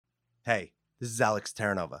Hey, this is Alex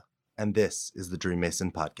Terranova, and this is the Dream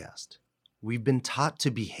Mason Podcast. We've been taught to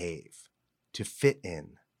behave, to fit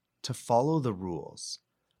in, to follow the rules,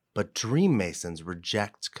 but Dream Masons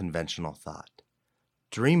reject conventional thought.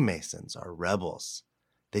 Dream Masons are rebels.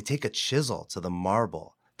 They take a chisel to the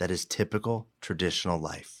marble that is typical traditional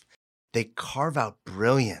life. They carve out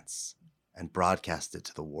brilliance and broadcast it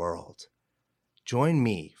to the world. Join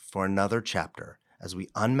me for another chapter as we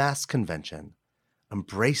unmask convention,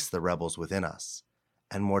 embrace the rebels within us,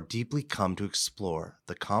 and more deeply come to explore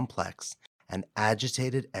the complex and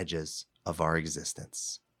agitated edges of our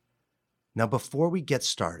existence. Now, before we get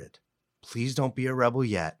started, please don't be a rebel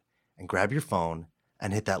yet and grab your phone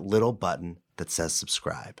and hit that little button that says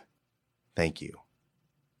subscribe. Thank you.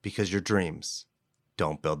 Because your dreams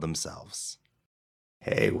don't build themselves.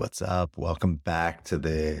 Hey, what's up? Welcome back to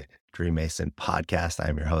the Dream Mason Podcast.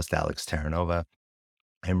 I'm your host, Alex Terranova.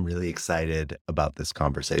 I'm really excited about this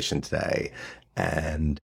conversation today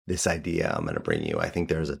and this idea I'm going to bring you. I think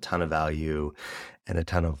there's a ton of value and a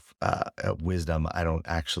ton of wisdom. I don't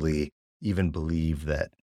actually even believe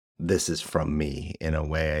that this is from me in a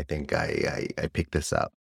way. I think I picked this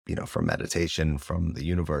up, from meditation, from the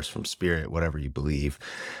universe, from spirit, whatever you believe.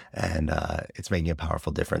 And it's making a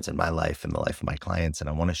powerful difference in my life and the life of my clients. And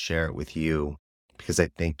I want to share it with you because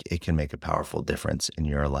I think it can make a powerful difference in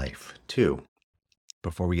your life too.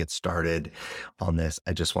 Before we get started on this,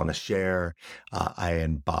 I just want to share, I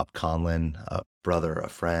and Bob Conlin, a brother, a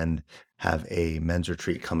friend, have a men's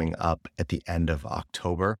retreat coming up at the end of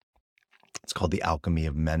October. It's called the Alchemy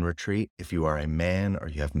of Men Retreat. If you are a man or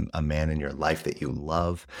you have a man in your life that you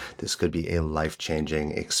love, this could be a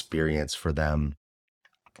life-changing experience for them.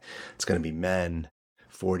 It's going to be men,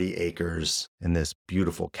 40 acres in this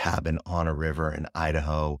beautiful cabin on a river in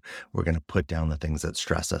Idaho. We're going to put down the things that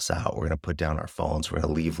stress us out. We're going to put down our phones. We're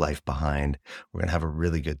going to leave life behind. We're going to have a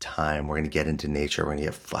really good time. We're going to get into nature. We're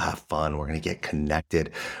going to have fun. We're going to get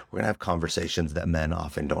connected. We're going to have conversations that men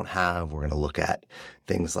often don't have. We're going to look at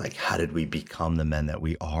things like, how did we become the men that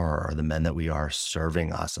we are, or the men that we are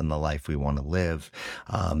serving us in the life we want to live?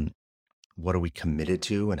 What are we committed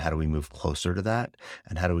to, and how do we move closer to that?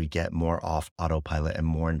 And how do we get more off autopilot and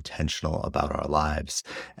more intentional about our lives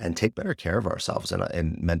and take better care of ourselves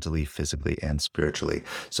and mentally, physically, and spiritually?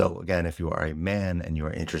 So again, if you are a man and you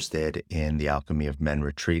are interested in the Alchemy of Men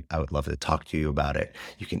Retreat, I would love to talk to you about it.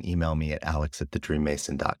 You can email me at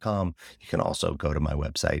alex@thedreammason.com. You can also go to my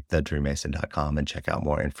website, thedreammason.com, and check out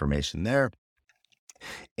more information there.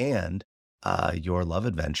 And Your Love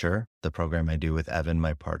Adventure, the program I do with Evan,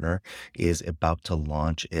 my partner, is about to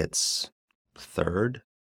launch its third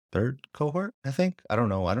cohort, I think. I don't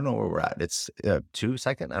know where we're at. It's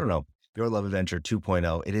second. I don't know. Your Love Adventure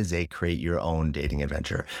 2.0. It is a create your own dating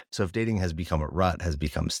adventure. So if dating has become a rut, has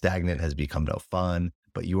become stagnant, has become no fun,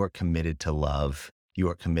 but you are committed to love, you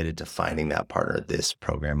are committed to finding that partner, this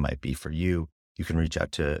program might be for you. You can reach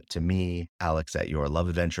out to me, Alex at Your Love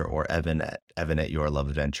Adventure, or Evan at Your Love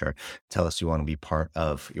Adventure. Tell us you want to be part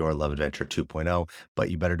of Your Love Adventure 2.0, but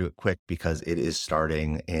you better do it quick because it is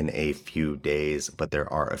starting in a few days, but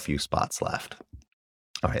there are a few spots left.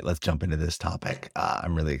 All right, let's jump into this topic.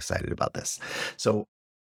 I'm really excited about this. So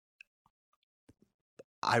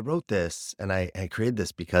I wrote this and I created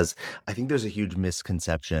this because I think there's a huge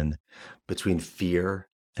misconception between fear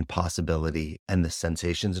and possibility and the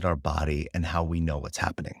sensations in our body and how we know what's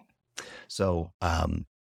happening. So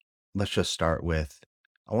let's just start with,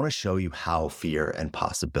 I want to show you how fear and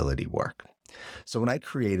possibility work. So when I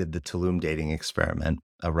created the Tulum dating experiment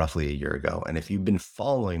roughly a year ago, and if you've been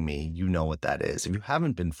following me, you know what that is. If you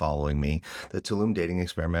haven't been following me, the Tulum dating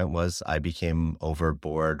experiment was I became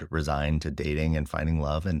overboard, resigned to dating and finding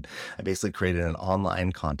love. And I basically created an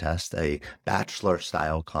online contest, a bachelor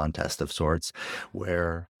style contest of sorts,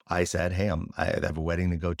 where I said, hey, I have a wedding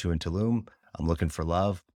to go to in Tulum. I'm looking for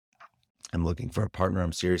love. I'm looking for a partner.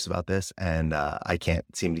 I'm serious about this. And I can't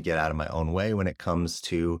seem to get out of my own way when it comes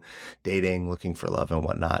to dating, looking for love and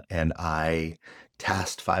whatnot. And I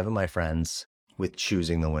tasked 5 of my friends with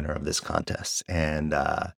choosing the winner of this contest. And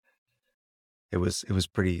it was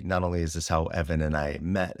pretty, not only is this how Evan and I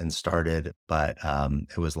met and started, but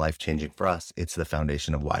it was life-changing for us. It's the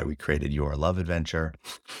foundation of why we created Your Love Adventure.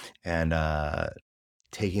 And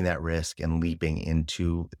taking that risk and leaping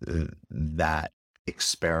into that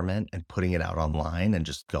experiment and putting it out online and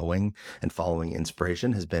just going and following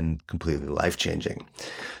inspiration has been completely life-changing.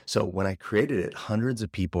 So when I created it, hundreds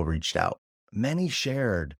of people reached out. Many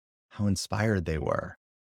shared how inspired they were.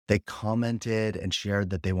 They commented and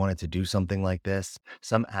shared that they wanted to do something like this.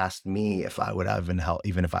 Some asked me if I would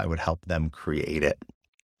even if I would help them create it.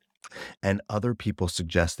 and other people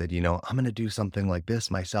suggested, I'm going to do something like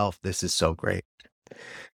this myself. This is so great.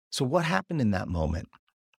 So what happened in that moment?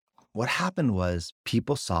 What happened was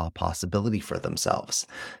people saw a possibility for themselves.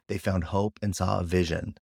 They found hope and saw a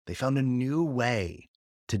vision. They found a new way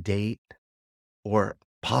to date or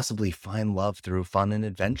possibly find love through fun and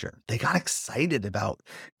adventure. They got excited about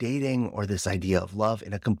dating or this idea of love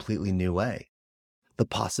in a completely new way. The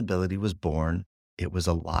possibility was born, it was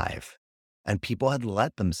alive, and people had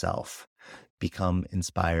let themselves become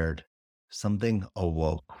inspired. Something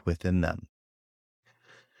awoke within them.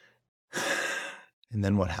 And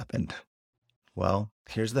then what happened? Well,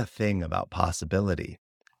 here's the thing about possibility.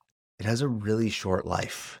 It has a really short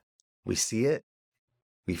life. We see it,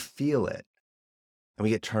 we feel it, and we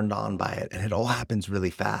get turned on by it, and it all happens really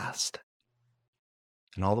fast.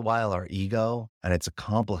 And all the while, our ego and its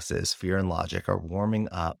accomplices, fear and logic, are warming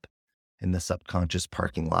up in the subconscious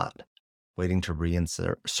parking lot, waiting to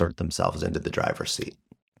reinsert themselves into the driver's seat.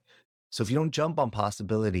 So if you don't jump on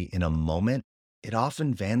possibility in a moment, it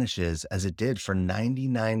often vanishes as it did for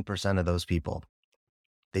 99% of those people.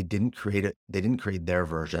 They didn't create it. They didn't create their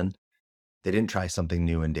version. They didn't try something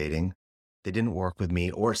new in dating. They didn't work with me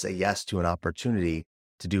or say yes to an opportunity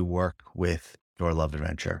to do work with your love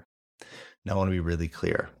adventure. Now, I want to be really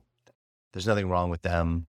clear. There's nothing wrong with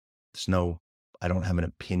them. I don't have an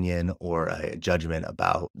opinion or a judgment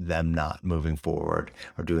about them not moving forward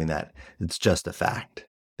or doing that. It's just a fact.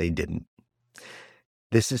 They didn't.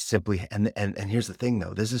 This is simply, and here's the thing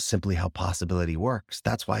though, this is simply how possibility works.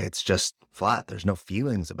 That's why it's just flat. There's no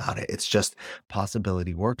feelings about it. It's just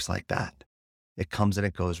possibility works like that. It comes and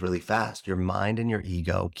it goes really fast. Your mind and your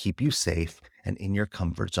ego keep you safe and in your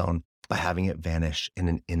comfort zone by having it vanish in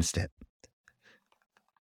an instant.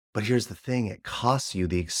 But here's the thing, it costs you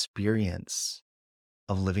the experience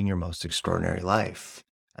of living your most extraordinary life.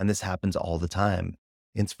 And this happens all the time.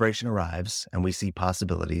 Inspiration arrives and we see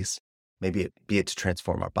possibilities. Maybe be it to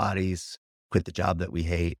transform our bodies, quit the job that we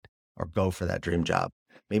hate, or go for that dream job.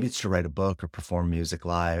 Maybe it's to write a book or perform music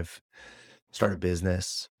live, start a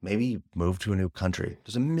business, maybe move to a new country.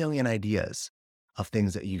 There's a million ideas of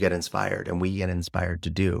things that you get inspired and we get inspired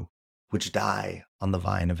to do, which die on the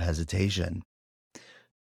vine of hesitation.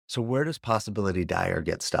 So where does possibility die or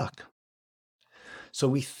get stuck? So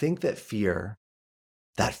we think that fear,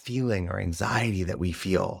 that feeling or anxiety that we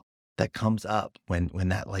feel that comes up when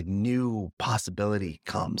that like new possibility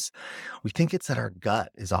comes, we think it's that our gut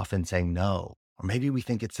is often saying no, or maybe we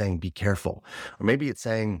think it's saying be careful, or maybe it's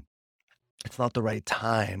saying it's not the right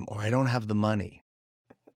time, or I don't have the money.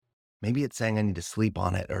 Maybe it's saying I need to sleep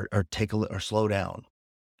on it or or slow down.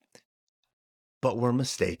 But we're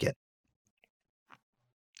mistaken.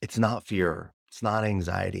 It's not fear. It's not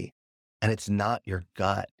anxiety. And it's not your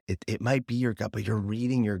gut. It might be your gut, but you're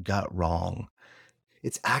reading your gut wrong.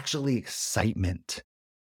 It's actually excitement.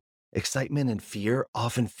 Excitement and fear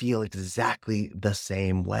often feel exactly the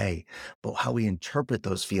same way, but how we interpret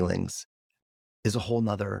those feelings is a whole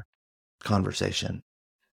nother conversation.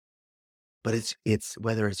 But it's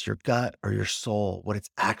whether it's your gut or your soul, what it's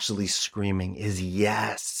actually screaming is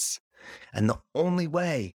yes. And the only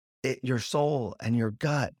way your soul and your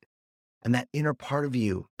gut and that inner part of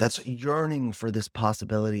you that's yearning for this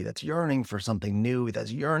possibility, that's yearning for something new,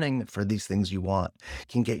 that's yearning for these things you want,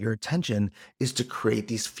 can get your attention is to create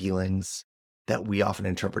these feelings that we often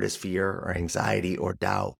interpret as fear or anxiety or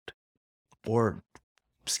doubt or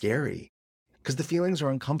scary, because the feelings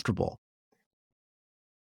are uncomfortable.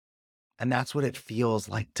 And that's what it feels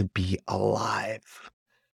like to be alive.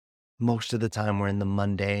 Most of the time we're in the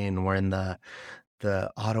mundane, we're in the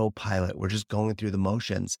autopilot, we're just going through the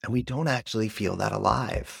motions and we don't actually feel that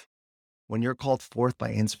alive. When you're called forth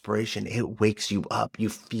by inspiration, it wakes you up. You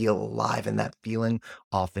feel alive and that feeling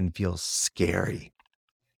often feels scary.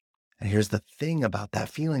 And here's the thing about that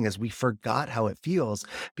feeling is we forgot how it feels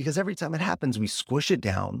because every time it happens, we squish it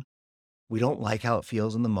down. We don't like how it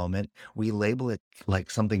feels in the moment. We label it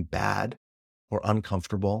like something bad or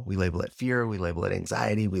uncomfortable. We label it fear. We label it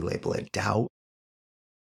anxiety. We label it doubt.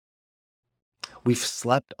 We've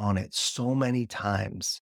slept on it so many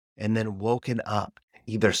times and then woken up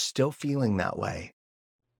either still feeling that way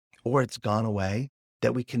or it's gone away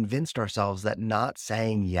that we convinced ourselves that not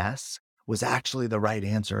saying yes was actually the right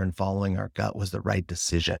answer and following our gut was the right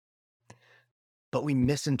decision. But we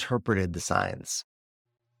misinterpreted the signs.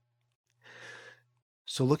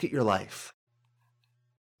 So look at your life.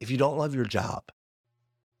 If you don't love your job,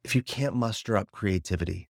 if you can't muster up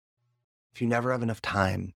creativity, if you never have enough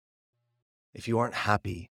time, if you aren't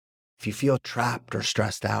happy, if you feel trapped or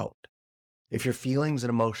stressed out, if your feelings and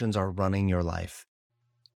emotions are running your life,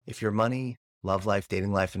 if your money, Love life,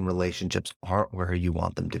 dating life, and relationships aren't where you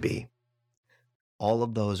want them to be. All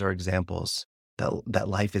of those are examples that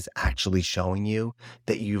life is actually showing you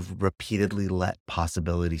that you've repeatedly let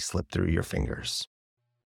possibility slip through your fingers.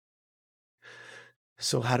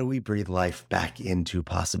 So how do we breathe life back into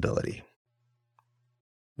possibility?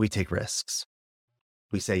 We take risks.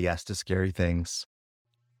 We say yes to scary things.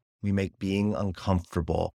 We make being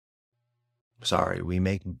comfortable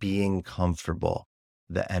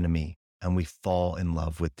the enemy, and we fall in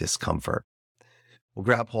love with discomfort. We'll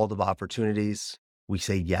grab hold of opportunities. We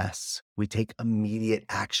say yes. We take immediate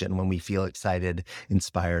action when we feel excited,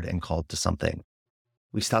 inspired, and called to something.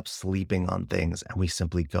 We stop sleeping on things and we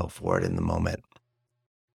simply go for it in the moment.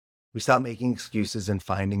 We stop making excuses and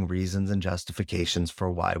finding reasons and justifications for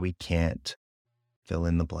why we can't fill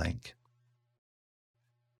in the blank.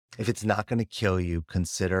 If it's not going to kill you,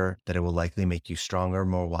 consider that it will likely make you stronger,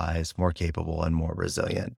 more wise, more capable, and more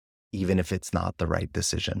resilient, even if it's not the right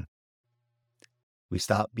decision. We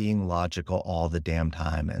stop being logical all the damn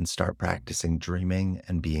time and start practicing dreaming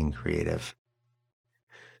and being creative.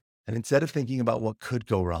 And instead of thinking about what could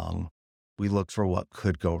go wrong, we look for what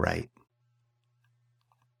could go right.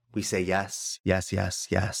 We say yes, yes, yes,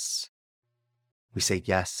 yes. We say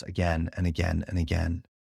yes again and again and again.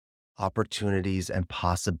 Opportunities and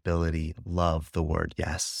possibility love the word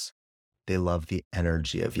yes. They love the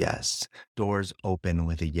energy of yes. Doors open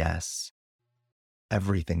with a yes.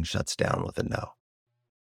 Everything shuts down with a no.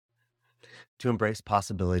 To embrace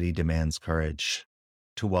possibility demands courage.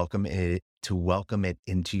 To welcome it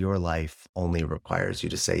into your life only requires you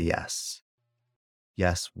to say yes.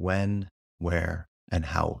 Yes, when, where, and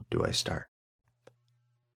how do I start?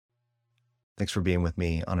 Thanks for being with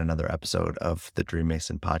me on another episode of the Dream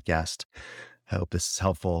Mason podcast. I hope this is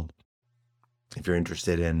helpful. If you're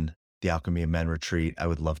interested in the Alchemy of Men retreat, I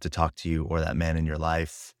would love to talk to you or that man in your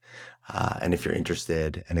life. And if you're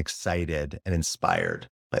interested and excited and inspired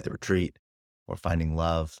by the retreat or finding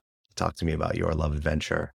love, talk to me about your love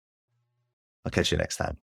adventure. I'll catch you next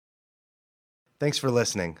time. Thanks for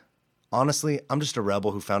listening. Honestly, I'm just a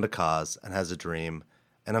rebel who found a cause and has a dream,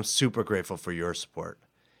 and I'm super grateful for your support.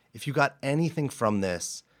 If you got anything from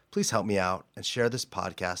this, please help me out and share this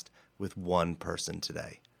podcast with one person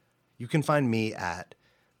today. You can find me at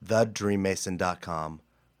thedreammason.com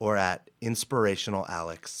or at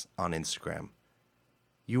inspirationalalex on Instagram.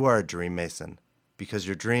 You are a Dream Mason because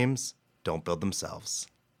your dreams don't build themselves.